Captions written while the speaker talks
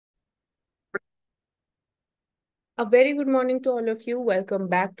A very good morning to all of you. Welcome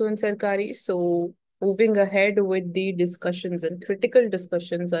back to Ansarkari. So, moving ahead with the discussions and critical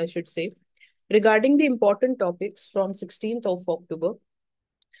discussions, I should say, regarding the important topics from 16th of October.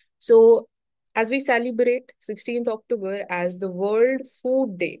 So, as we celebrate 16th October as the World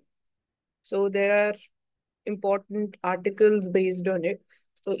Food Day, so there are important articles based on it.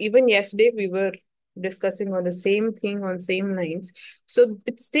 So even yesterday we were discussing on the same thing on same lines. So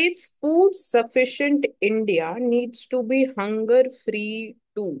it states food sufficient India needs to be hunger free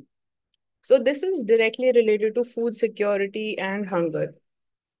too. So this is directly related to food security and hunger.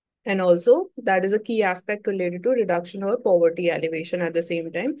 And also, that is a key aspect related to reduction or poverty elevation at the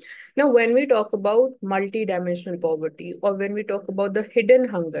same time. Now, when we talk about multi-dimensional poverty or when we talk about the hidden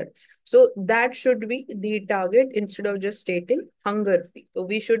hunger, so that should be the target instead of just stating hunger free. So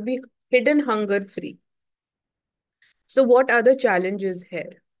we should be hidden hunger free. So what are the challenges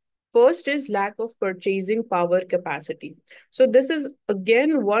here? First is lack of purchasing power capacity. So this is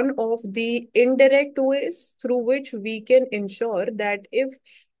again one of the indirect ways through which we can ensure that if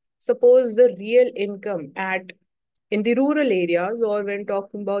suppose the real income at in the rural areas or when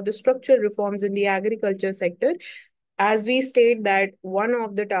talking about the structural reforms in the agriculture sector, as we state that one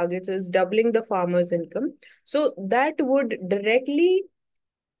of the targets is doubling the farmers income, so that would directly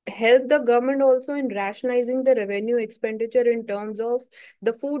help the government also in rationalizing the revenue expenditure in terms of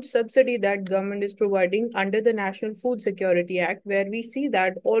the food subsidy that government is providing under the National Food Security Act, where we see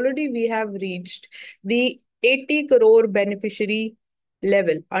that already we have reached the 80 crore beneficiary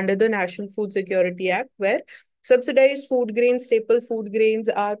level under the National Food Security Act, where subsidized food grains, staple food grains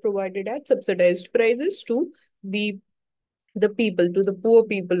are provided at subsidized prices to the the people, to the poor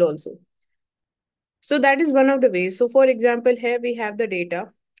people also. So that is one of the ways. So for example, here we have the data,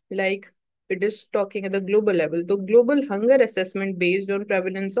 like it is talking at the global level. The global hunger assessment based on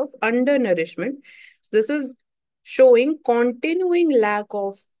prevalence of undernourishment. So this is showing continuing lack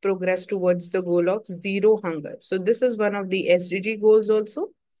of progress towards the goal of zero hunger. So this is one of the SDG goals also.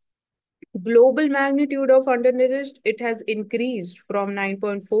 Global magnitude of undernourished, it has increased from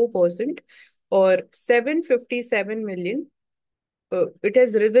 9.4% or 757 million, it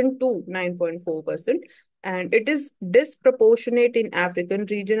has risen to 9.4%, and it is disproportionate in African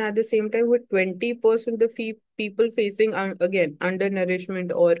region at the same time, with 20% of people facing again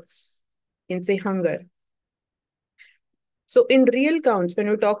undernourishment or in say hunger. So in real counts, when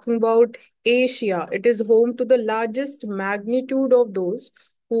we're talking about Asia, it is home to the largest magnitude of those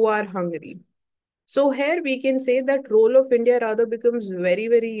who are hungry. So here we can say that role of India rather becomes very,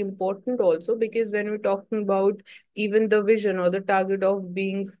 very important also, because when we're talking about even the vision or the target of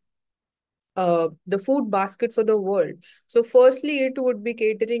being the food basket for the world. So firstly, it would be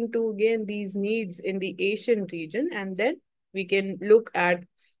catering to again these needs in the Asian region, and then we can look at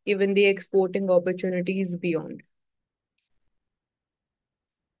even the exporting opportunities beyond.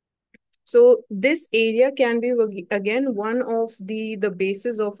 So this area can be again one of the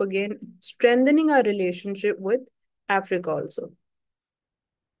basis of again strengthening our relationship with Africa also.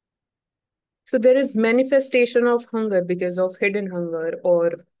 So there is manifestation of hunger because of hidden hunger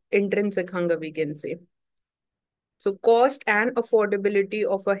or intrinsic hunger, we can say. So cost and affordability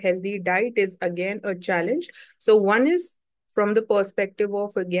of a healthy diet is again a challenge. So one is from the perspective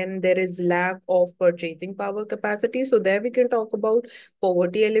of again there is lack of purchasing power capacity. So there we can talk about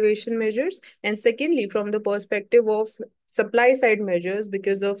poverty elevation measures. And secondly, from the perspective of supply side measures,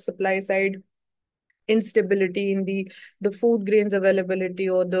 because of supply side instability in the food grains availability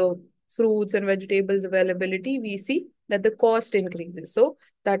or the fruits and vegetables availability, we see that the cost increases. So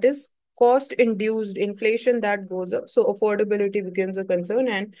that is cost induced inflation that goes up. So affordability becomes a concern.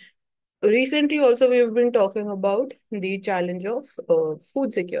 And recently also we've been talking about the challenge of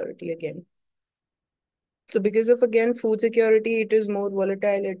food security again. So because of again food security, it is more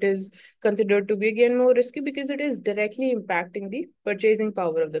volatile. It is considered to be again more risky because it is directly impacting the purchasing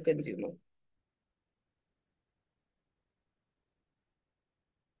power of the consumer.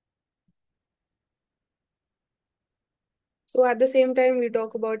 So at the same time, we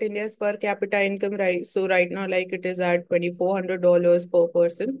talk about India's per capita income, right? So right now, like it is at $2,400 per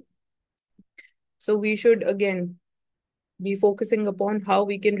person. So we should again be focusing upon how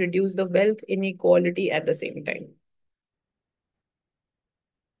we can reduce the wealth inequality at the same time.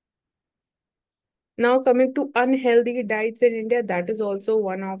 Now coming to unhealthy diets in India, that is also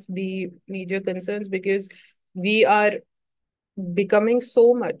one of the major concerns because we are becoming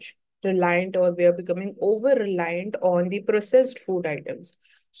so much reliant or we are becoming over reliant on the processed food items.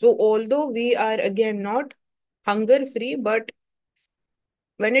 So although we are again not hunger free, but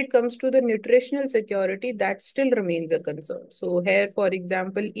when it comes to the nutritional security, that still remains a concern. So here, for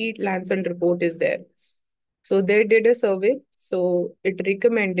example, Eat Lanson report is there. So they did a survey. So it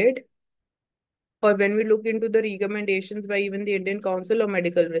recommended, or when we look into the recommendations by even the Indian Council of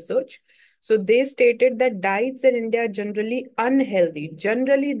Medical Research, so they stated that diets in India are generally unhealthy.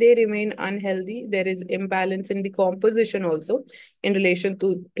 Generally, they remain unhealthy. There is imbalance in the composition also in relation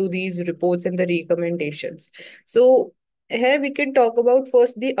to these reports and the recommendations. So here we can talk about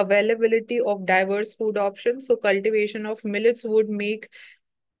first the availability of diverse food options. So cultivation of millets would make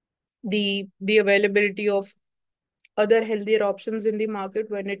the availability of other healthier options in the market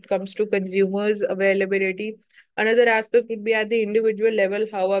when it comes to consumers availability. Another aspect would be at the individual level,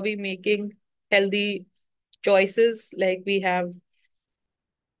 how are we making healthy choices, like we have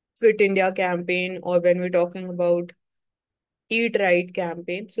Fit India campaign, or when we're talking about Eat Right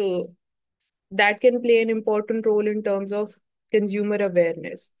campaign. So that can play an important role in terms of consumer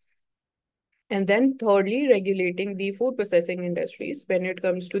awareness. And then thirdly, regulating the food processing industries when it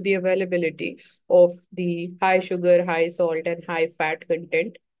comes to the availability of the high sugar, high salt, and high fat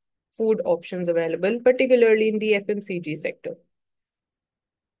content food options available, particularly in the FMCG sector.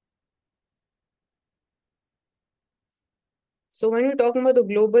 So when you're talking about the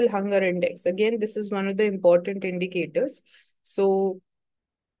global hunger index, again, this is one of the important indicators. So,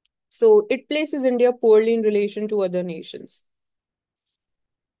 so it places India poorly in relation to other nations.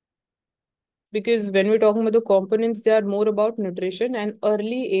 Because when we're talking about the components, they are more about nutrition and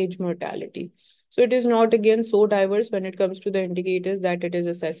early age mortality. So it is not again so diverse when it comes to the indicators that it is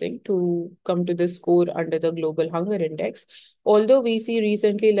assessing to come to the score under the global hunger index. Although we see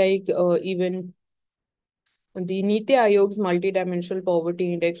recently, like even the Niti Aayog's multidimensional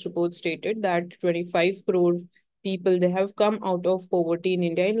poverty index report stated that 25 crore people they have come out of poverty in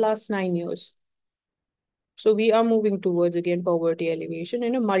India in last 9 years. So we are moving towards again poverty elevation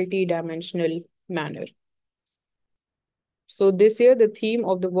in a multidimensional manner. So this year, the theme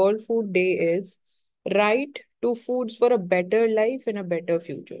of the World Food Day is Right to Foods for a Better Life and a Better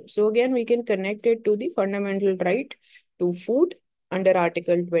Future. So again, we can connect it to the fundamental right to food under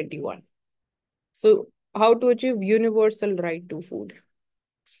Article 21. So how to achieve universal right to food?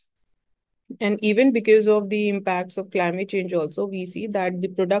 And even because of the impacts of climate change also, we see that the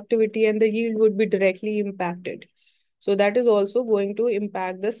productivity and the yield would be directly impacted. So that is also going to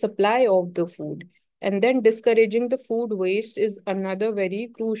impact the supply of the food. And then discouraging the food waste is another very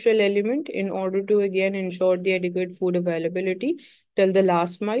crucial element in order to again ensure the adequate food availability till the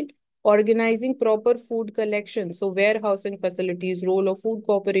last mile. Organizing proper food collection, so warehousing facilities, role of food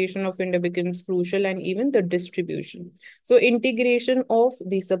corporation of India becomes crucial, and even the distribution. So integration of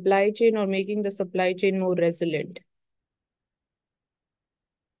the supply chain or making the supply chain more resilient.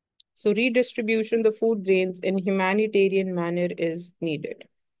 So redistribution the food grains in humanitarian manner is needed.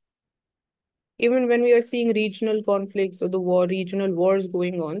 Even when we are seeing regional conflicts or the regional wars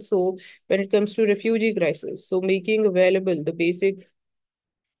going on, so when it comes to refugee crisis, so making available the basic,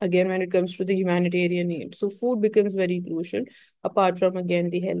 again, when it comes to the humanitarian need. So food becomes very crucial apart from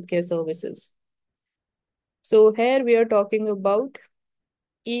again the healthcare services. So here we are talking about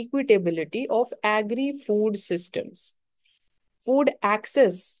equitability of agri-food systems. Food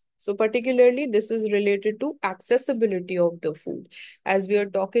access. So particularly this is related to accessibility of the food. As we are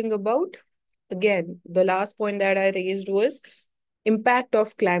talking about, again, the last point that I raised was impact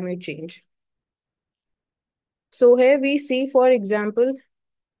of climate change. So here we see, for example,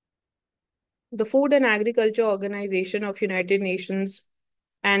 the Food and Agriculture Organization of United Nations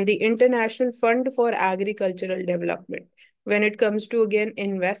and the International Fund for Agricultural Development. When it comes to again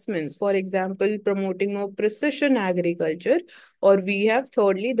investments, for example, promoting more precision agriculture, or we have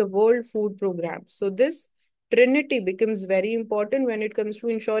thirdly the World Food Program. So this trinity becomes very important when it comes to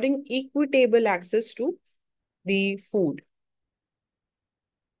ensuring equitable access to the food.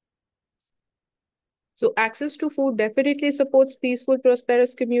 So access to food definitely supports peaceful,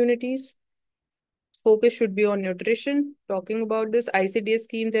 prosperous communities. Focus should be on nutrition. Talking about this ICDS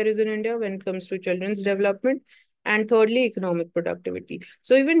scheme there is in India when it comes to children's development. And thirdly, economic productivity.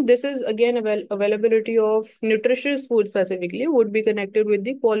 So even this is again availability of nutritious food specifically would be connected with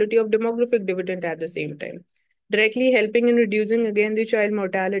the quality of demographic dividend at the same time, directly helping in reducing again the child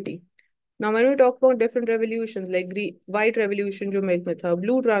mortality. Now, when we talk about different revolutions like white revolution, जो make में था,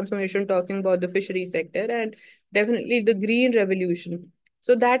 blue transformation talking about the fishery sector, and definitely the green revolution.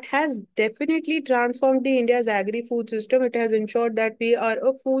 So that has definitely transformed the India's agri-food system. It has ensured that we are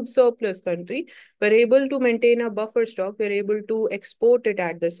a food surplus country. We're able to maintain a buffer stock. We're able to export it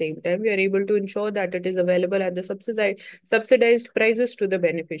at the same time. We are able to ensure that it is available at the subsidized prices to the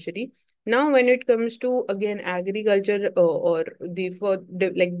beneficiary. Now, when it comes to again agriculture or the for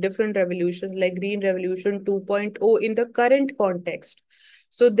like different revolutions like Green Revolution 2.0 in the current context.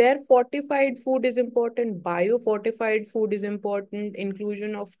 So their fortified food is important, bio-fortified food is important,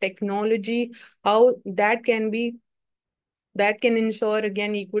 inclusion of technology, how that can ensure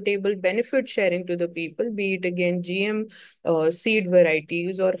again equitable benefit sharing to the people, be it again GM seed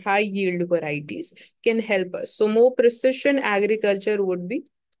varieties or high yield varieties can help us. So more precision agriculture would be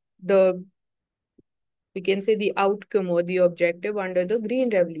the, we can say, the outcome or the objective under the Green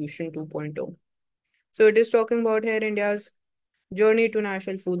Revolution 2.0. So it is talking about here India's journey to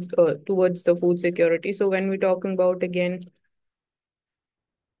national foods towards the food security. So when we're talking about again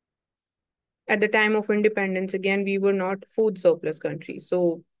at the time of independence, again we were not food surplus country.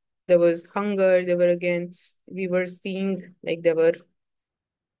 So there was hunger. There were again we were seeing like there were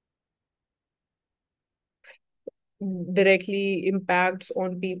directly impacts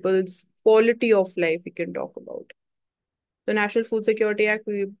on people's quality of life. We can talk about the National Food Security Act.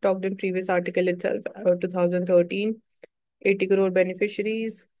 We talked in previous article itself, 2013. 80 crore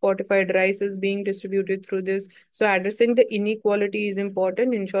beneficiaries, fortified rice is being distributed through this. So addressing the inequality is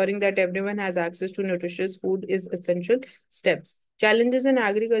important. Ensuring that everyone has access to nutritious food is essential steps. Challenges in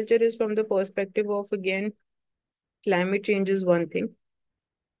agriculture is from the perspective of again climate change is one thing.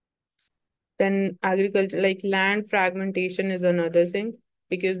 Then agriculture, like land fragmentation, is another thing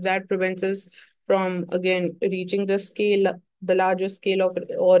because that prevents us from again reaching the larger scale of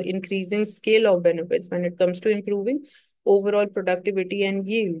or increasing scale of benefits when it comes to improving overall productivity and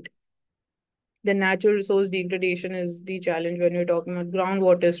yield. The natural resource degradation is the challenge when we're talking about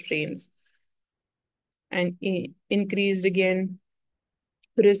groundwater strains and increased again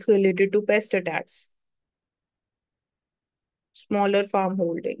risk related to pest attacks, smaller farm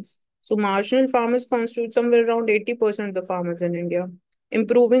holdings. So marginal farmers constitute somewhere around 80% of the farmers in India.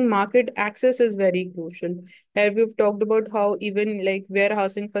 Improving market access is very crucial. Here we've talked about how even like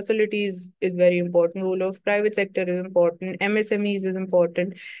warehousing facilities is very important. Role of private sector is important. MSMEs is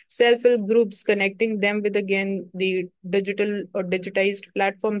important. Self-help groups connecting them with again the digital or digitized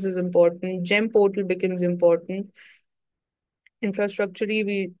platforms is important. GEM portal becomes important. Infrastructurally,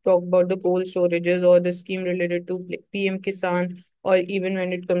 we talk about the cold storages or the scheme related to PM Kisan, or even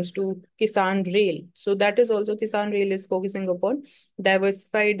when it comes to Kisan Rail. So that is also Kisan Rail is focusing upon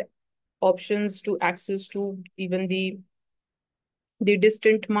diversified options to access to even the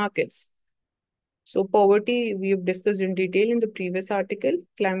distant markets. So poverty, we have discussed in detail in the previous article.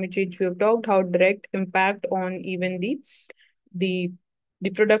 Climate change, we have talked how direct impact on even the the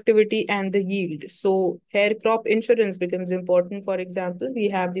productivity and the yield. So hair crop insurance becomes important. For example, we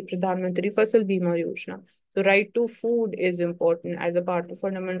have the Pradhan Mantri Fasal Bima Yojana. So right to food is important as a part of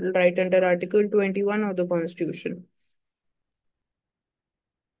fundamental right under Article 21 of the Constitution.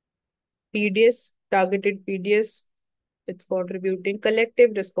 PDS, targeted PDS, it's contributing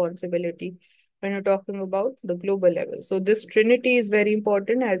collective responsibility when you're talking about the global level. So this trinity is very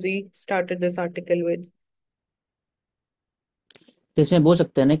important as we started this article with. तो इसमें बोल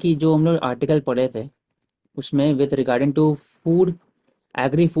सकते हैं ना कि जो हम लोग आर्टिकल पढ़े थे उसमें with regarding to food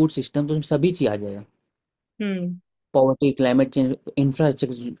agri food system तो उसमें सभी चीज़ आ जाएगा। हम्म। पॉवर्टी, क्लाइमेट चेंज,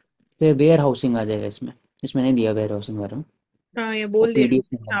 इंफ्रास्ट्रक्चर, फिर वेयर हाउसिंग आ जाएगा इसमें। इसमें नहीं दिया वेयर हाउसिंग बारे में। हाँ, ये और बोल दिया पीडीएफ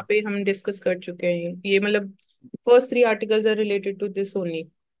नहीं यहाँ है। पे हम डिस्कस कर चुके हैं ये मतलब first three articles are related to this only,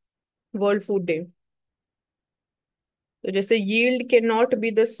 world food day. तो जैसे yield can not be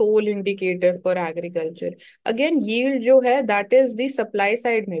the soul indicator for agriculture. Again yield जो है that is the supply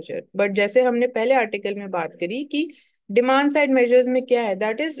side major, but जैसे हमने पहले आर्टिकल में बात करी कि डिमांड साइड मेजर्स में क्या है,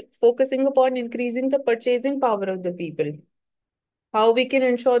 that is focusing upon increasing the purchasing power of the people, how we can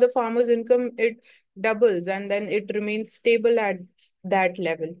ensure the farmer's income it doubles and then it remains stable at that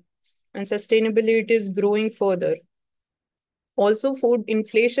level, and sustainability it is growing further. Also food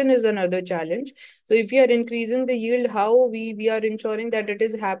inflation is another challenge. So if we are increasing the yield, how we are ensuring that it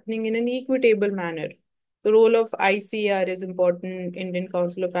is happening in an equitable manner. The role of ICR is important, Indian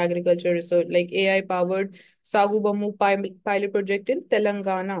Council of Agriculture Research, like AI powered Sagu Bammu pilot project in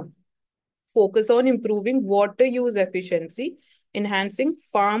Telangana focus on improving water use efficiency, enhancing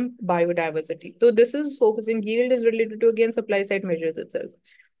farm biodiversity. So this is focusing yield is related to again supply side measures itself.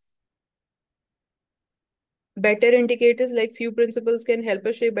 Better indicators, like few principles can help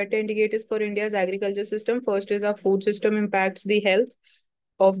us shape better indicators for India's agriculture system. First is our food system impacts the health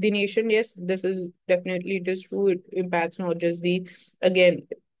of the nation. Yes, this is definitely it is true. It impacts not just the again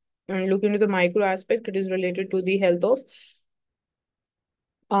and look into the micro aspect. It is related to the health of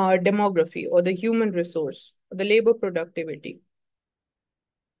demography or the human resource, the labor productivity.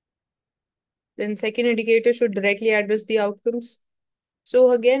 Then second indicator should directly address the outcomes.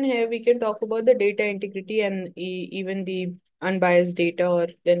 So again, here we can talk about the data integrity and even the unbiased data, or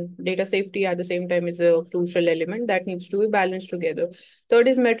then data safety at the same time is a crucial element that needs to be balanced together. Third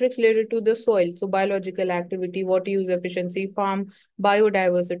is metrics related to the soil, so biological activity, water use efficiency, farm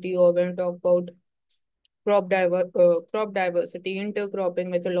biodiversity, or when we talk about crop diversity, intercropping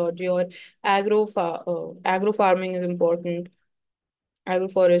methodology, or agro farming is important,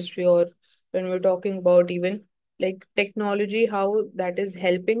 agroforestry, or when we're talking about even like technology, how that is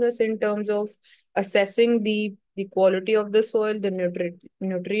helping us in terms of assessing the quality of the soil, the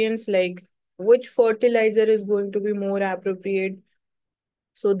nutrients, like which fertilizer is going to be more appropriate.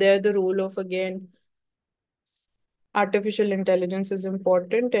 So there the role of again artificial intelligence is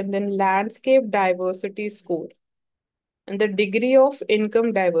important, and then landscape diversity score and the degree of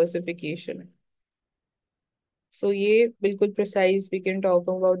income diversification. So ये बिल्कुल precise we can talk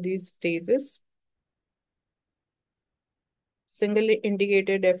about these phrases. Single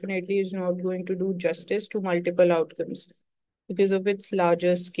indicator definitely is not going to do justice to multiple outcomes because of its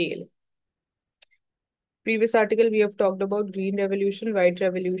larger scale. Previous article we have talked about green revolution, white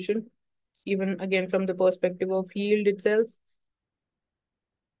revolution, even again from the perspective of yield itself.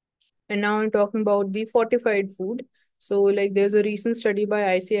 And now I'm talking about the fortified food. So like there's a recent study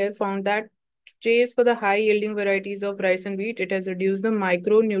by ICI found that to chase for the high yielding varieties of rice and wheat, it has reduced the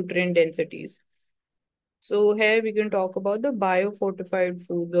micronutrient densities. So here we can talk about the biofortified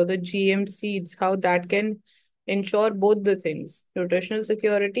foods or the GM seeds, how that can ensure both the things, nutritional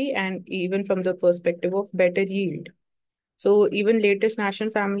security and even from the perspective of better yield. So even latest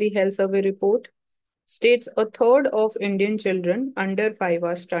National Family Health Survey report states a third of Indian children under 5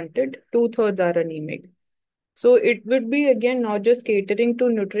 are stunted, two-thirds are anemic. So it would be again not just catering to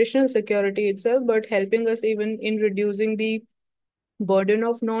nutritional security itself, but helping us even in reducing the burden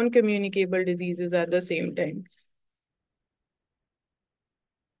of non-communicable diseases at the same time.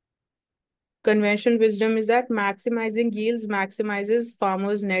 Conventional wisdom is that maximizing yields maximizes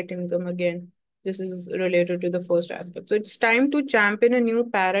farmers' net income. Again, this is related to the first aspect. So it's time to champion a new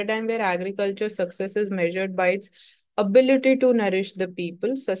paradigm where agriculture success is measured by its ability to nourish the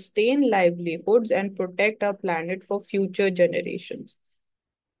people, sustain livelihoods, and protect our planet for future generations.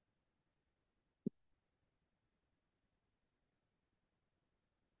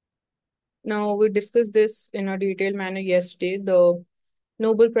 Now, we discussed this in a detailed manner yesterday. The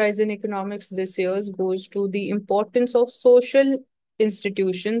Nobel Prize in Economics this year goes to the importance of social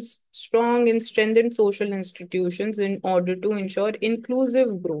institutions, strong and strengthened social institutions in order to ensure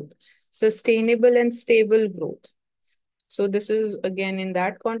inclusive growth, sustainable and stable growth. So this is again in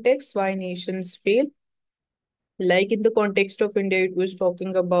that context why nations fail. Like in the context of India, it was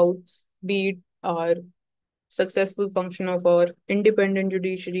talking about be it our successful function of our independent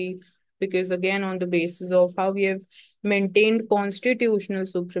judiciary, because again on the basis of how we have maintained constitutional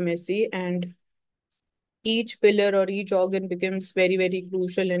supremacy, and each pillar or each organ becomes very very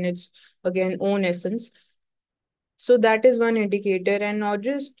crucial in its again own essence. So that is one indicator, and not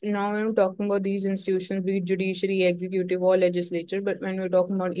just now when I'm talking about these institutions, be it judiciary, executive, or legislature, but when we're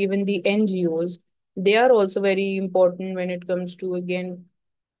talking about even the NGOs, they are also very important when it comes to again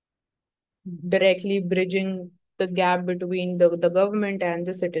directly bridging the gap between the government and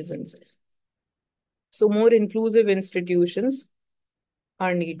the citizens. So more inclusive institutions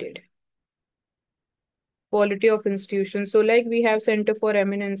are needed. Quality of institutions. So like we have Center for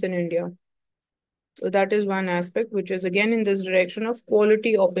Eminence in India. So that is one aspect, which is again in this direction of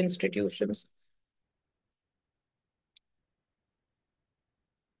quality of institutions.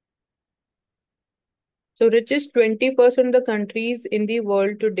 So richest 20% of the countries in the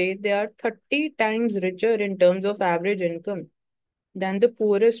world today, they are 30 times richer in terms of average income than the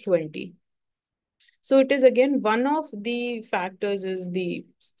poorest 20. So it is again one of the factors is the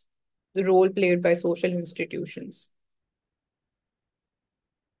role played by social institutions.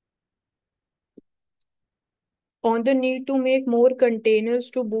 On the need to make more containers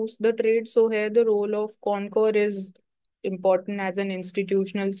to boost the trade, so here the role of Concor is important as an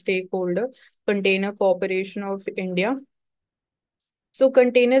institutional stakeholder, Container Corporation of India. So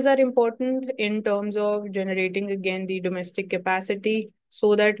containers are important in terms of generating again the domestic capacity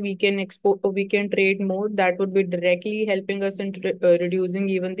so that we can export or we can trade more. That would be directly helping us in reducing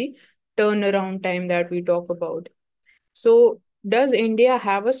even the turnaround time that we talk about. So, does India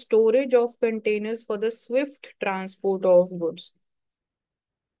have a storage of containers for the swift transport of goods?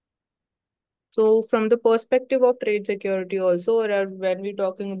 So, from the perspective of trade security, also, or when we're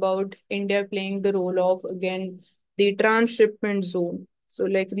talking about India playing the role of again the transshipment zone. So,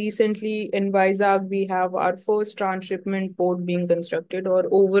 like recently in Vizag, we have our first transshipment port being constructed, or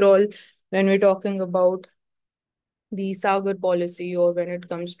overall, when we're talking about the Sagar policy, or when it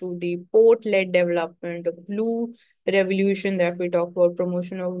comes to the port-led development, the blue revolution that we talk about,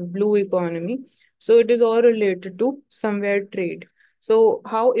 promotion of blue economy. So it is all related to somewhere trade. So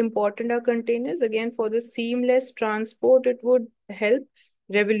how important are containers? Again, for the seamless transport, it would help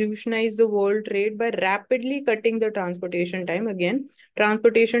revolutionize the world trade by rapidly cutting the transportation time. Again,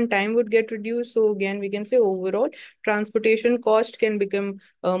 transportation time would get reduced. So again, we can say overall transportation cost can become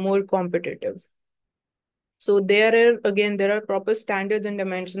more competitive. So there are proper standards and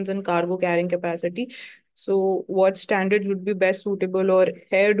dimensions in cargo carrying capacity. So what standards would be best suitable, or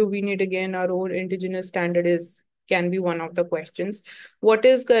here do we need again our own indigenous standard is can be one of the questions. What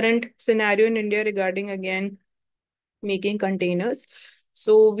is current scenario in India regarding again making containers?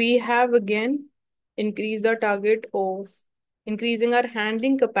 So we have again increased our target of increasing our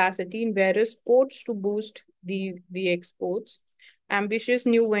handling capacity in various ports to boost the exports. Ambitious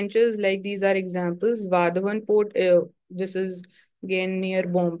new ventures like these are examples. Vadhavan Port, this is again near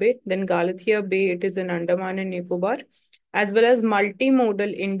Bombay. Then Galathia Bay, it is in Andaman and Nicobar, as well as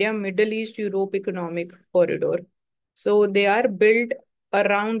multimodal India Middle East Europe economic corridor. So they are built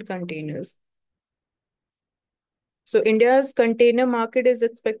around containers. So India's container market is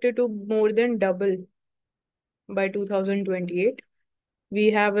expected to more than double by 2028. We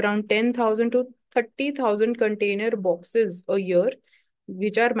have around 10,000 to 30,000 container boxes a year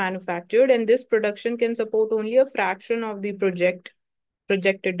which are manufactured, and this production can support only a fraction of the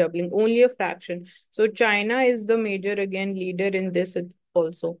projected doubling, only a fraction. So China is the major again leader in this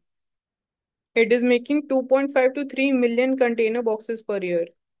also. It is making 2.5 to 3 million container boxes per year.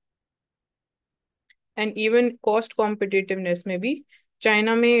 And even cost competitiveness, maybe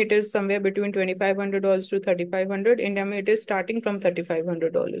China may it is somewhere between $2,500 to 3,500. India may it is starting from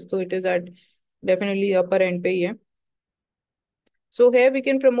 $3,500. So it is at definitely upper end pay. Yeah. So here we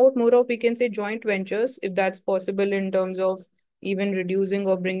can promote more of we can say joint ventures if that's possible in terms of even reducing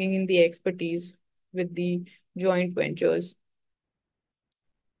or bringing in the expertise with the joint ventures.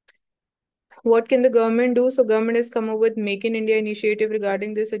 What can the government do? So government has come up with Make in India initiative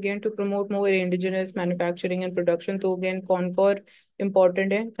regarding this again to promote more indigenous manufacturing and production. So again, Concor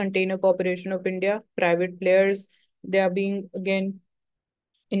important है. Container Corporation of India, private players, they are being again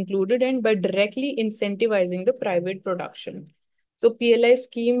included and by directly incentivizing the private production. So PLI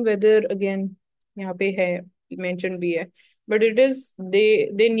scheme, whether again यहाँ पे है mentioned भी है, but it is they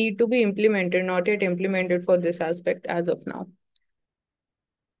need to be implemented, not yet implemented for this aspect as of now.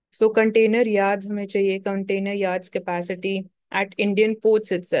 So container yards हमें चाहिए container yards capacity at Indian ports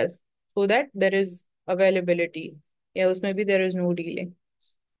itself so that there is availability या उसमें भी there is no delay.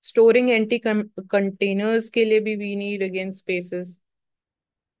 Storing empty containers के लिए भी we need again spaces.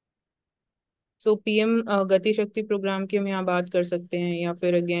 So PM गति शक्ति प्रोग्राम की हम यहाँ बात कर सकते हैं या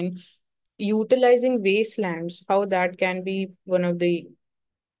फिर again utilizing wastelands, how that can be one of the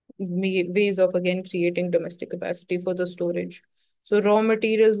ways of again creating domestic capacity for the storage. So raw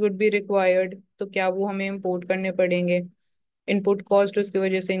materials would be required. तो क्या वो हमें import करने पड़ेंगे? Input cost उसकी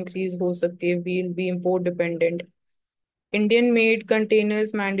वजह से increase हो सकती है. We'll be import dependent. Indian made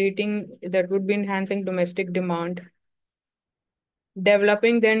containers mandating that would be enhancing domestic demand.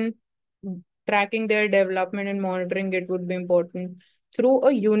 Developing then tracking their development and monitoring it would be important through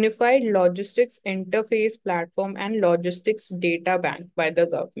a unified logistics interface platform and logistics data bank by the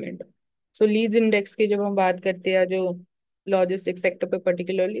government. So lease index की जब हम बात करते हैं जो logistics sector पे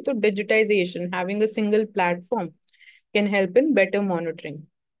particularly, तो digitization having a single platform can help in better monitoring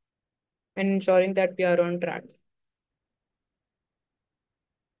and ensuring that we are on track.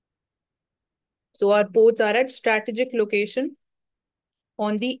 So our ports are at strategic location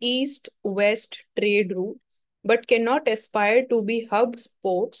on the east-west trade route, but cannot aspire to be hub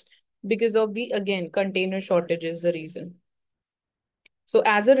ports because of the, again, container shortage is the reason. So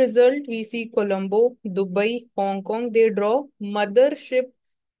as a result, we see Colombo, Dubai, Hong Kong, they draw mothership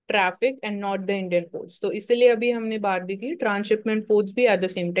traffic and not the Indian ports. तो इसलिए अभी हमने बात भी की transshipment ports भी at the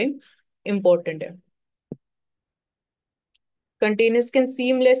same time important है. Containers can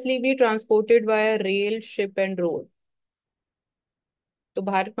seamlessly be transported via rail, ship and road. So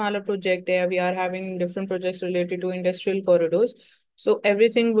Bharatmala project, we are having different projects related to industrial corridors. So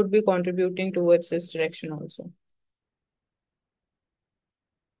everything would be contributing towards this direction also.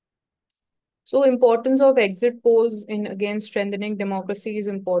 So importance of exit polls in again strengthening democracy is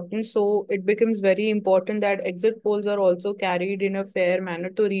important. So it becomes very important that exit polls are also carried in a fair manner.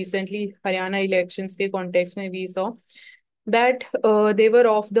 So recently Haryana elections के context में we saw that they were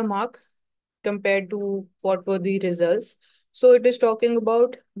off the mark compared to what were the results. So it is talking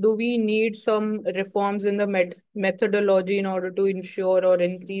about do we need some reforms in the methodology in order to ensure or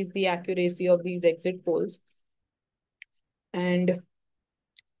increase the accuracy of these exit polls. and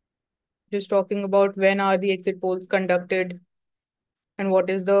just talking about when are the exit polls conducted and what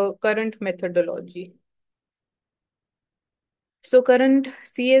is the current methodology. So current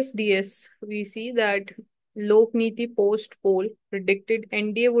CSDS, we see that Lok Niti post poll predicted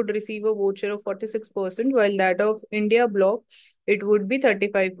NDA would receive a voucher of 46%, while that of India bloc, it would be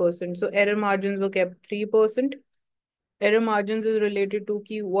 35%. So error margins were kept 3%. Error margins is related to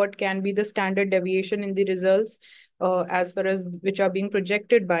ki what can be the standard deviation in the results as far as which are being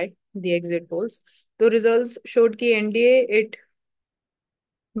projected by the exit polls. The results showed ki NDA, it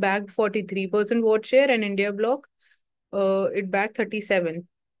bagged 43% vote share and India bloc, it bagged 37.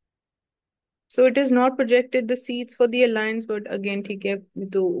 So it is not projected the seats for the alliance, but again ठीक है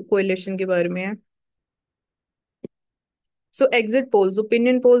तो coalition के बारे में है. So exit polls,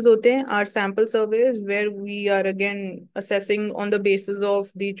 opinion polls होते हैं are sample surveys where we are again assessing on the basis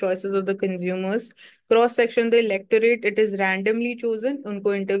of the choices of the consumers. Cross section the electorate, it is randomly chosen.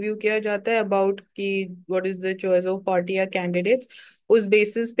 उनको interview किया जाता है about कि what is the choice of party या candidates. उस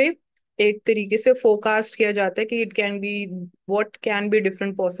basis पे एक तरीके से forecast किया जाता है कि it can be what can be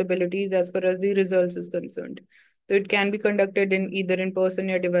different possibilities as far as the results is concerned. So it can be conducted in either in person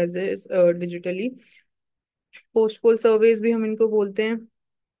या devices digitally. पोस्ट पोल सर्वेज भी हम इनको बोलते हैं.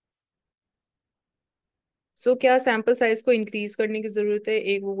 सो क्या सैंपल साइज को इंक्रीज करने की जरूरत है,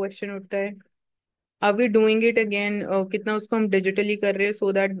 एक वो क्वेश्चन उठता है. Are we doing it again, कितना उसको हम डिजिटली कर रहे हैं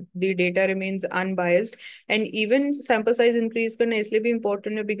so that the data remains unbiased. And even sample size increase करना इसलिए भी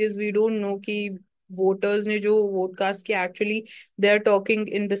इम्पोर्टेंट है बिकॉज वी डोंट नो कि वोटर्स ने जो वोट कास्ट किया actually they are talking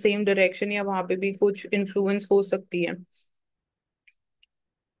in the same direction या वहां पे भी कुछ इन्फ्लुएंस हो सकती है.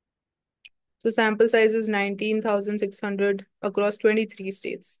 So sample size is 19,600 across 23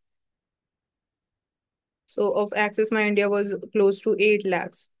 states. So of Access My India was close to 8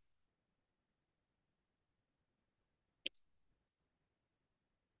 lakhs.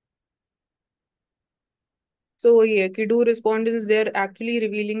 So वही है कि do respondents they're actually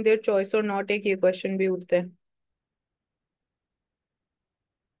revealing their choice or not, एक ये question भी उठता है.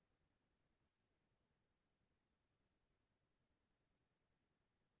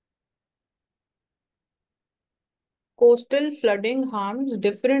 Coastal flooding harms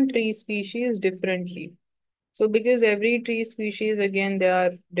different tree species differently. So because every tree species again they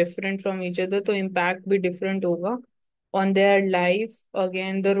are different from each other, तो impact भी different होगा on their life,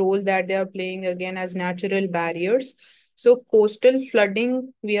 again the role that they are playing again as natural barriers. So coastal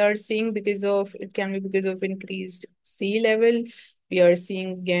flooding we are seeing because of it can be because of increased sea level. We are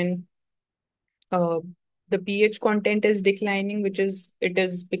seeing again uh, the pH content is declining, which is it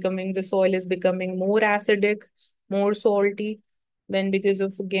is becoming the soil is becoming more acidic, more salty. When because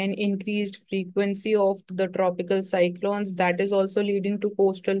of again increased frequency of the tropical cyclones, that is also leading to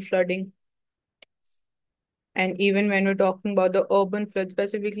coastal flooding. And even when we're talking about the urban flood,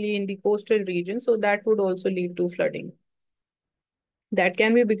 specifically in the coastal region, so that would also lead to flooding. That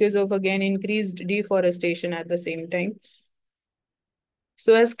can be because of again increased deforestation at the same time.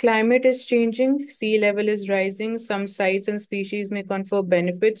 So as climate is changing, sea level is rising, some sites and species may confer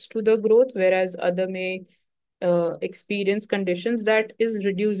benefits to the growth, whereas other may experience conditions that is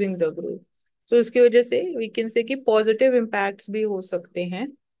reducing the growth. So इसकी वजह से we can say कि positive impacts भी हो सकते हैं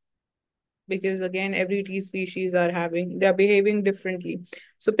because again every tree species are having they are behaving differently.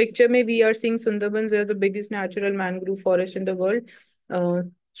 So picture में we are seeing Sundarbans, they are the biggest natural mangrove forest in the world,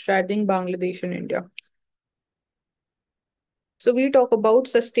 straddling Bangladesh and India. So we talk about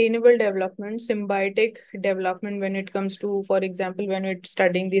sustainable development, symbiotic development when it comes to, for example, when it's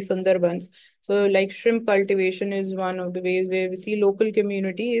studying the Sundarbans. So like shrimp cultivation is one of the ways where we see local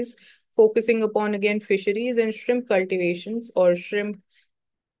communities focusing upon again fisheries and shrimp cultivations or shrimp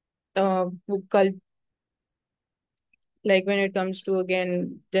uh, cult like when it comes to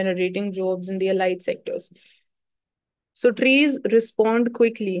again generating jobs in the allied sectors. So trees respond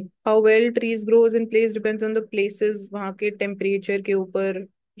quickly. How well trees grows in place depends on the places, वहाँ के temperature के ऊपर,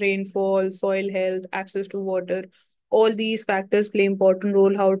 rainfall, soil health, access to water. All these factors play important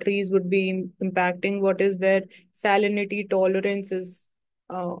role how trees would be impacting. What is their salinity tolerance is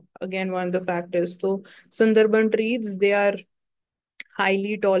again one of the factors. So Sundarban trees, they are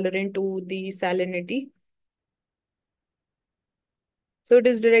highly tolerant to the salinity. So it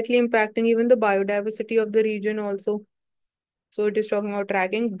is directly impacting even the biodiversity of the region also. So it is talking about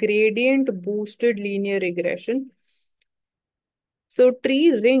tracking gradient boosted linear regression. So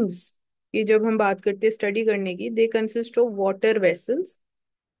tree rings, ये जब हम बात करते हैं study करने की, they consist of water vessels.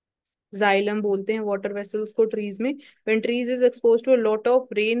 Xylem बोलते हैं water vessels को trees में. When trees is exposed to a lot of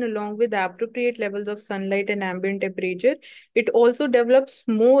rain along with appropriate levels of sunlight and ambient temperature, it also develops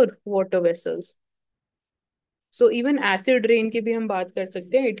more water vessels. So even acid rain की भी हम बात कर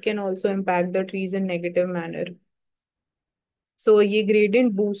सकते हैं, it can also impact the trees in negative manner. सो ये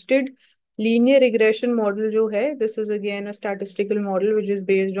gradient boosted linear regression model जो है, this is again a statistical model which is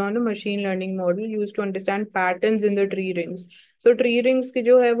based on a machine learning model used to understand patterns in the tree rings. So tree rings की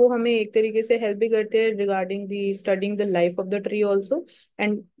जो है वो हमें एक तरीके से हेल्प भी करते हैं regarding the studying the life of the tree also,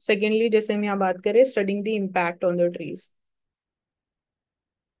 and secondly जैसे हम यहाँ बात करें studying the impact on the trees.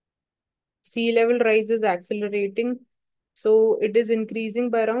 Sea level rise is accelerating. So it is increasing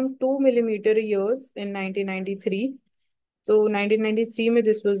by around 2 millimeter years in 1993. So 1993 mein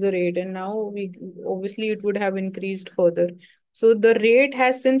this was the rate, and now we obviously it would have increased further. So the rate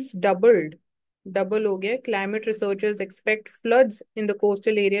has since doubled. Double ho gaya. Climate researchers expect floods in the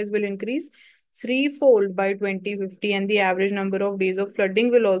coastal areas will increase threefold by 2050, and the average number of days of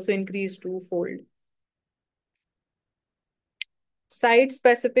flooding will also increase twofold. Site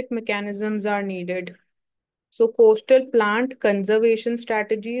specific mechanisms are needed. So coastal plant conservation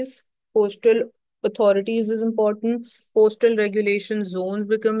strategies, coastal authorities is important, coastal regulation zones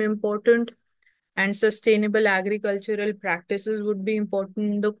become important, and sustainable agricultural practices would be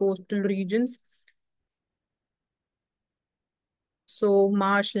important in the coastal regions. So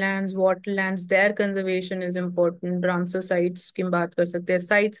marshlands, waterlands, their conservation is important. Ramsar sites की बात कर सकते हैं.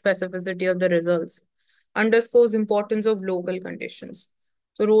 Site specificity of the results underscores importance of local conditions.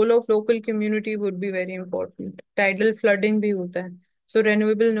 So role of local community would be very important. Tidal flooding भी होता है. So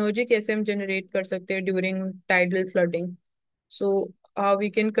renewable energy कैसे हम generate कर सकते हैं during tidal flooding. So how we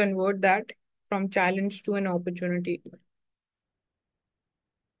can convert that from challenge to an opportunity.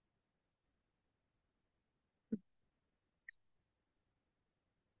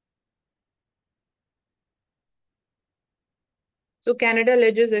 So Canada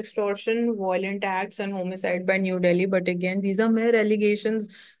alleges extortion, violent acts, and homicide by New Delhi. But again, these are mere allegations.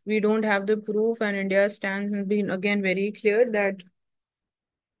 We don't have the proof, and India's stance has been again very clear that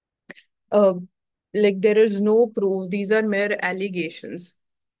uh, like there is no proof. These are mere allegations.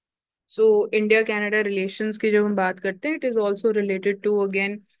 So India-Canada relations की जब हम बात करते हैं, it is also related to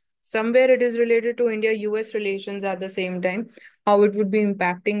again somewhere it is related to India-US relations at the same time, how it would be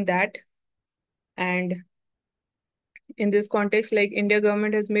impacting that. And in this context, like India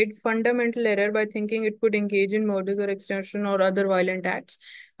government has made fundamental error by thinking it could engage in murders or extortion or other violent acts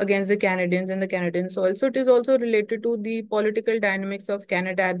against the Canadians and the Canadian soil. So it is also related to the political dynamics of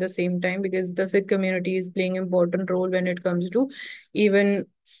Canada at the same time, because the Sikh community is playing important role when it comes to even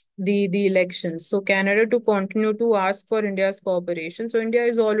the elections. So Canada to continue to ask for India's cooperation. So India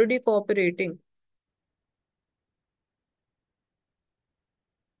is already cooperating.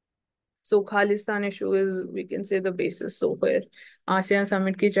 So Khalistan issue is, we can say, the basis. So for ASEAN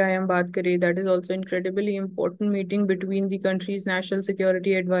summit की चाहे हम बात करें, that is also incredibly important meeting between the country's national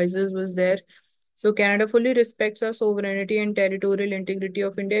security advisors was there. So Canada fully respects our sovereignty and territorial integrity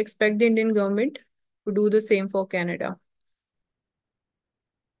of India. Expect the Indian government to do the same for Canada.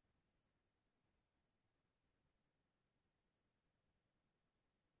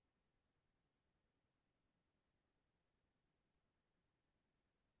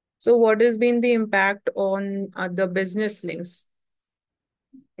 So what has been the impact on the business links?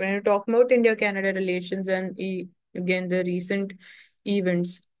 When you talk about India-Canada relations and again the recent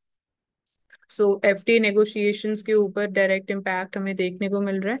events, so FTA negotiations के ऊपर direct impact हमें देखने को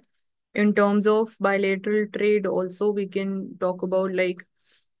मिल रहा है in terms of bilateral trade also we can talk about, like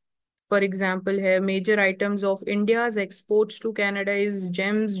for example here major items of India's exports to Canada is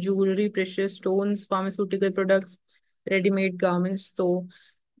gems, jewelry, precious stones, pharmaceutical products, ready-made garments. तो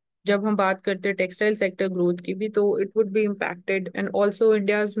जब हम बात करते हैं टेक्सटाइल सेक्टर ग्रोथ की भी, तो it would be impacted, and also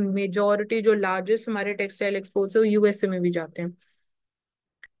India's majority जो लार्जेस्ट हमारे टेक्सटाइल एक्सपोर्ट्स है वो यूएसए में भी जाते हैं,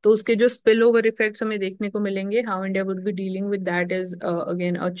 तो उसके जो स्पिल ओवर इफेक्ट्स हमें देखने को मिलेंगे, how India would be dealing with that is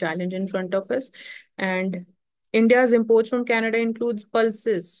again a challenge in front of us. And India's imports from Canada includes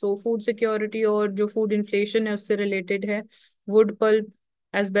pulses, so food security और जो फूड इन्फ्लेशन है उससे रिलेटेड है. Wood pulp,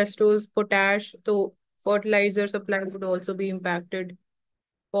 asbestos, potash, तो fertiliser supply would also be impacted.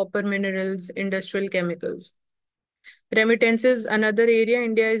 Copper minerals, industrial chemicals. Remittances, another area.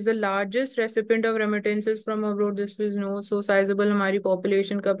 India is the largest recipient of remittances from abroad. This was no so sizable. हमारी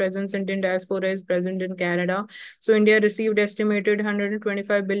population का presence Indian diaspora is present in Canada. So India received estimated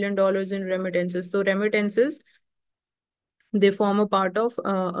 $125 billion in remittances. So remittances, they form a part of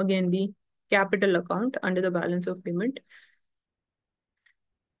again the capital account under the balance of payment.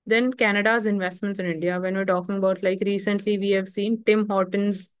 Then Canada's investments in India. When we're talking about, like recently we have seen Tim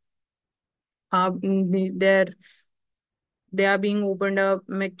Hortons, their they are being opened up.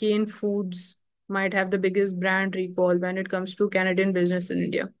 McCain Foods might have the biggest brand recall when it comes to Canadian business in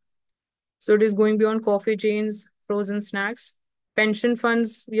India. So it is going beyond coffee chains, frozen snacks. Pension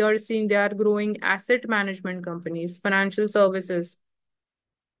funds, we are seeing they are growing, asset management companies, financial services.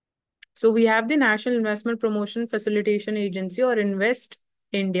 So we have the National Investment Promotion Facilitation Agency or Invest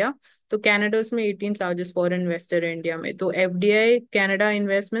India. तो Canada उसमें 18th largest foreign investor है India में. तो FDI Canada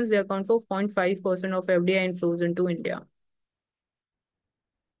investments they account for 0.5% of FDI inflows into India.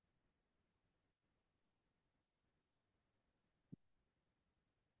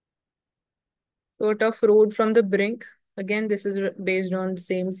 So a tough road from the brink. Again, this is based on the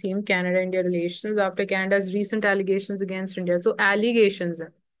same theme, Canada-India relations after Canada's recent allegations against India. So allegations.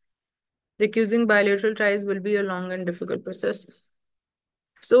 Recusing bilateral ties will be a long and difficult process.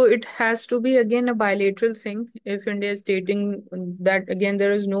 So it has to be again a bilateral thing. If India is stating that again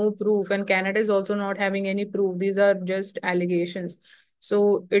there is no proof and Canada is also not having any proof, these are just allegations.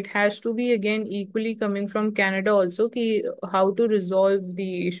 So it has to be again equally coming from Canada also ki how to resolve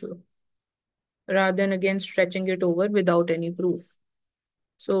the issue rather than again stretching it over without any proof.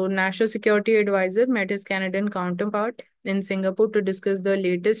 So National Security Advisor met his Canadian counterpart in Singapore to discuss the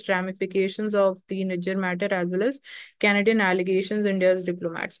latest ramifications of the Niger matter as well as Canadian allegations India's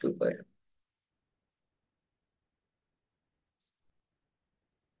diplomats के ऊपर.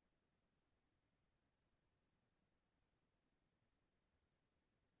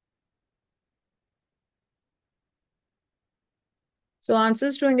 So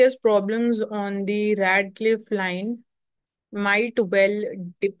answers to India's problems on the Radcliffe line might well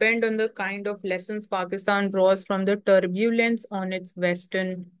depend on the kind of lessons Pakistan draws from the turbulence on its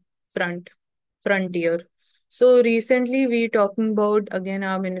western front frontier. So recently we talking about again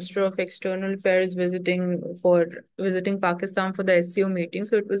our Minister of External Affairs visiting Pakistan for the SCO meeting.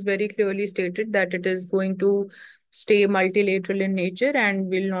 So it was very clearly stated that it is going to stay multilateral in nature and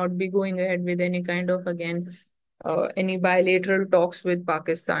will not be going ahead with any kind of again any bilateral talks with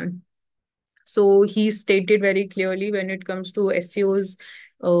Pakistan. So he stated very clearly when it comes to SEO's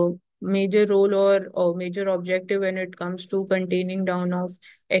major role or major objective when it comes to containing down of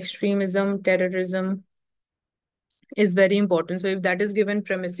extremism, terrorism is very important. So if that is given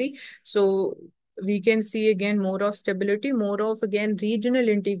primacy, so we can see again more of stability, more of again regional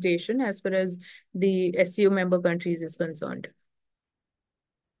integration as far as the SEO member countries is concerned.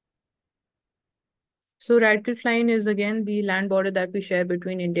 So Radcliffe Line is again the land border that we share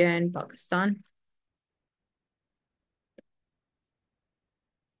between India and Pakistan.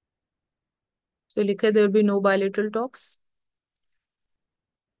 So likha there will be no bilateral talks.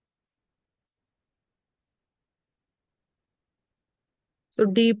 So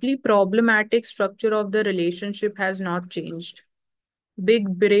deeply problematic structure of the relationship has not changed. Big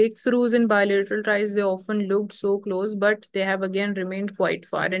breakthroughs in bilateral ties, they often looked so close, but they have again remained quite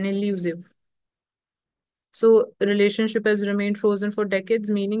far and elusive. So relationship has remained frozen for decades,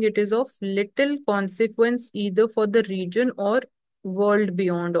 meaning it is of little consequence either for the region or world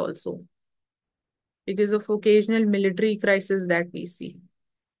beyond also because of occasional military crisis that we see.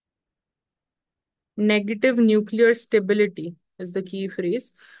 Negative nuclear stability is the key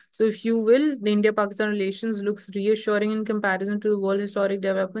phrase. So, if you will, the India Pakistan relations looks reassuring in comparison to the world historic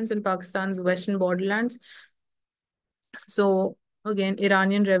developments in Pakistan's western borderlands. So, again,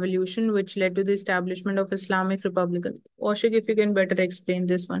 Iranian Revolution, which led to the establishment of Islamic Republic. Oshik, if you can better explain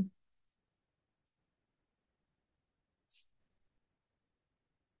this one.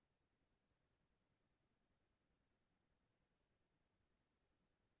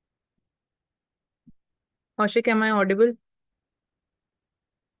 Oshik, am I audible?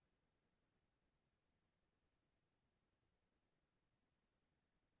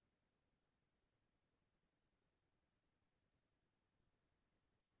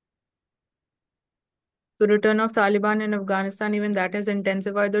 The return of Taliban in Afghanistan, even that has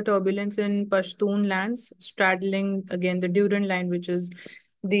intensified the turbulence in Pashtun lands, straddling again the Durand line, which is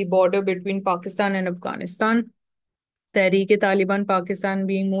the border between Pakistan and Afghanistan. Tehreek-e-Taliban Pakistan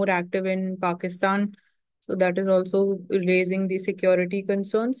being more active in Pakistan. So that is also raising the security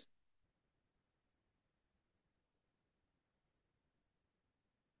concerns.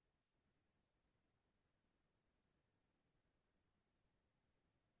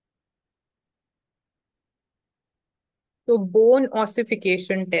 So bone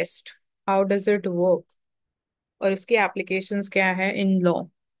ossification test, how does it work? और इसकी applications क्या है in law?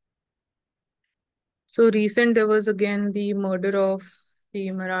 So recent there was again the murder of the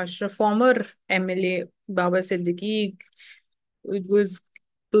Maharashtra former MLA Baba Siddiqui. It was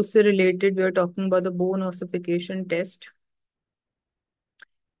to related. We are talking about the bone ossification test.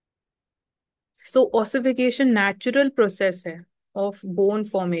 So ossification natural process है of bone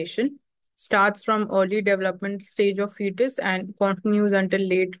formation. starts from early development stage of fetus and continues until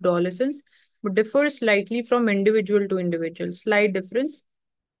late adolescence, but differs slightly from individual to individual. Slight difference.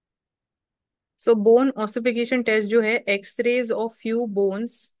 So bone ossification test जो है X-rays of few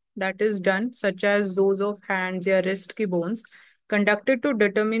bones that is done such as those of hands या wrist की bones conducted to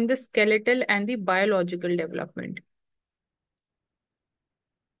determine the skeletal and the biological development.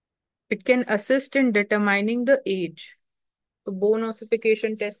 It can assist in determining the age. So bone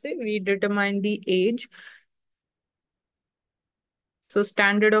ossification test से we determine the age. So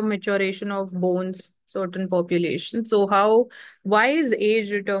standard of maturation of bones, certain population. So why is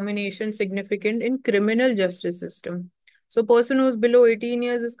age determination significant in criminal justice system? So person who's below 18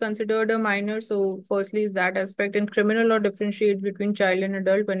 years is considered a minor. So firstly is that aspect in criminal law differentiates between child and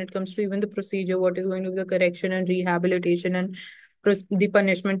adult when it comes to even the procedure, what is going to be the correction and rehabilitation and the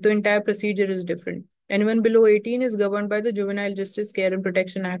punishment. The entire procedure is different. Anyone below 18 is governed by the Juvenile Justice Care and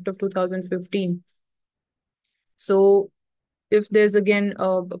Protection Act of 2015. So if there's again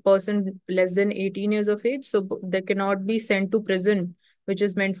a person less than 18 years of age, so they cannot be sent to prison, which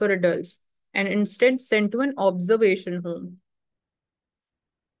is meant for adults, and instead sent to an observation home.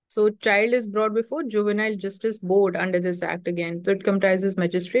 So child is brought before Juvenile Justice Board under this act again. So it comprises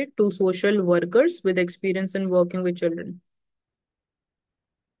magistrate, two social workers with experience in working with children.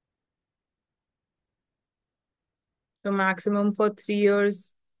 So maximum for 3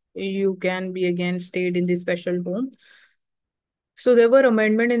 years, you can be again stayed in the special home. So there were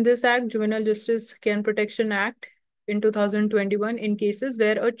amendment in this act, Juvenile Justice Care and Protection Act in 2021 in cases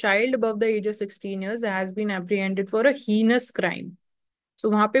where a child above the age of 16 years has been apprehended for a heinous crime.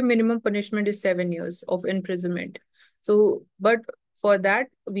 So वहाँ पे minimum punishment is 7 years of imprisonment. So, but for that,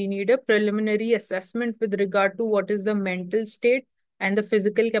 we need a preliminary assessment with regard to what is the mental state and the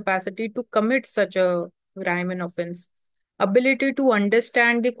physical capacity to commit such a crime and offense. Ability to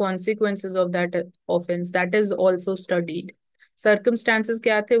understand the consequences of that offense, that is also studied. Circumstances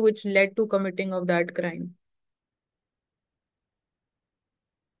क्या थे which led to committing of that crime.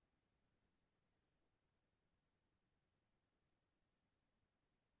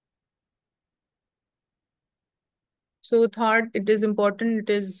 So third, it is important.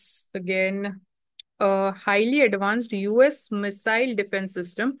 It is again a highly advanced US missile defense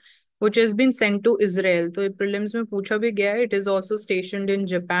system which has been sent to Israel. तो ये prelims में पूछा भी गया है. It is also stationed in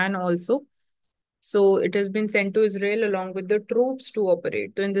Japan also. So it has been sent to Israel along with the troops to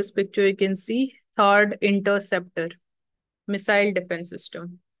operate. So in this picture you can see third interceptor missile defense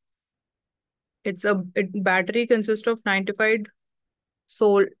system. Battery consists of 95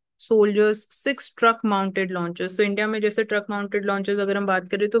 sol soldiers, 6 truck mounted launchers. So India में जैसे truck mounted launchers अगर हम बात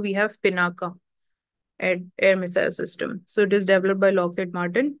करें तो we have Pinaka air missile system. So it is developed by Lockheed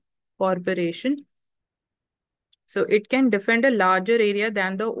Martin Corporation. So it can defend a larger area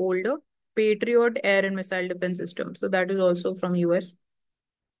than the older Patriot air and missile defense system. So that is also from US.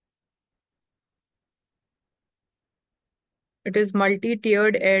 It is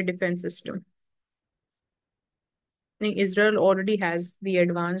multi-tiered air defense system. Israel already has the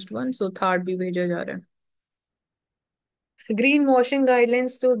advanced one, so third भी भेजा जा रहा है. Greenwashing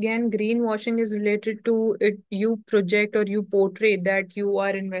guidelines. So again, greenwashing is related to it. You project or you portray that you are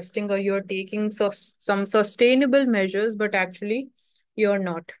investing or you're taking some sustainable measures, but actually you're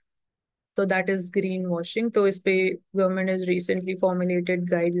not. So that is greenwashing. So is government has recently formulated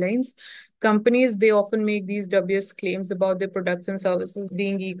guidelines. Companies, they often make these dubious claims about their products and services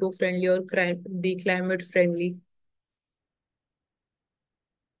being eco-friendly or the climate friendly.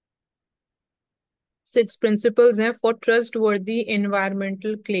 6 principles हैं for trustworthy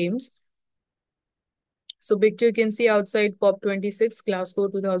environmental claims. So picture you can see outside COP26, Glasgow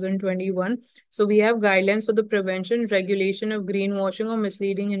 2021. So we have guidelines for the prevention, regulation of greenwashing or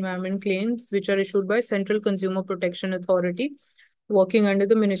misleading environment claims, which are issued by Central Consumer Protection Authority, working under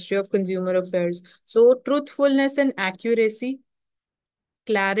the Ministry of Consumer Affairs. So truthfulness and accuracy,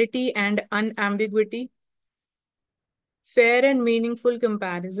 clarity and unambiguity, fair and meaningful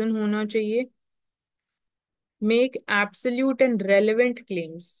comparison होना चाहिए, make absolute and relevant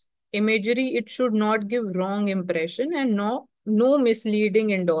claims. Imagery, it should not give wrong impression and no misleading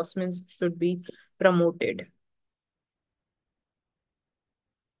endorsements should be promoted.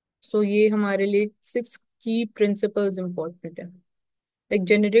 So ये हमारे लिए 6 key principles important है. Like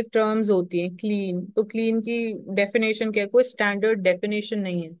generic terms होती हैं clean, तो clean की definition क्या है, कोई standard definition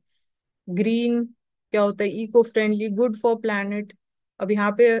नहीं है. Green क्या होता है, eco friendly, good for planet. अब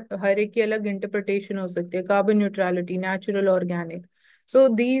यहाँ पे हर एक की अलग इंटरप्रिटेशन हो सकती है. Carbon neutrality, natural, organic. So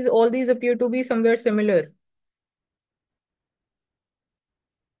all these appear to be somewhere similar.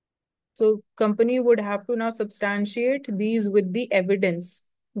 So company would have to now substantiate these with the evidence.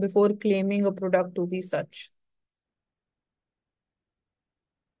 before claiming a product to be such.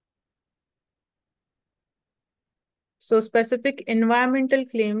 So specific environmental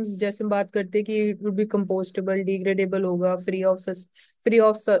claims जैसे बात करते हैं कि it would be compostable, degradable होगा, free of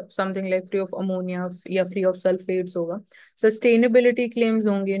something like free of ammonia या free of sulphates होगा। Sustainability claims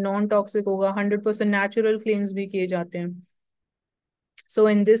होंगे, non toxic होगा, 100% नेचुरल क्लेम्स भी किए जाते हैं। सो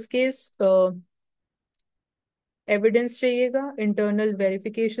इन दिस केस एविडेंस चाहिएगा, इंटरनल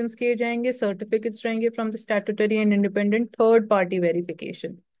वेरिफिकेशंस किए जाएंगे, सर्टिफिकेट्स रहेंगे from the statutory and independent third party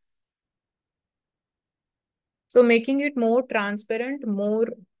verification. So making it more transparent, more,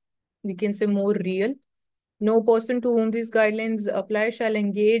 we can say more real. No person to whom these guidelines apply shall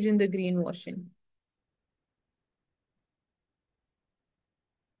engage in the greenwashing.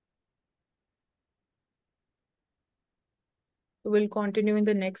 So we'll continue in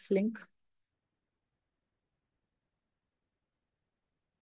the next link.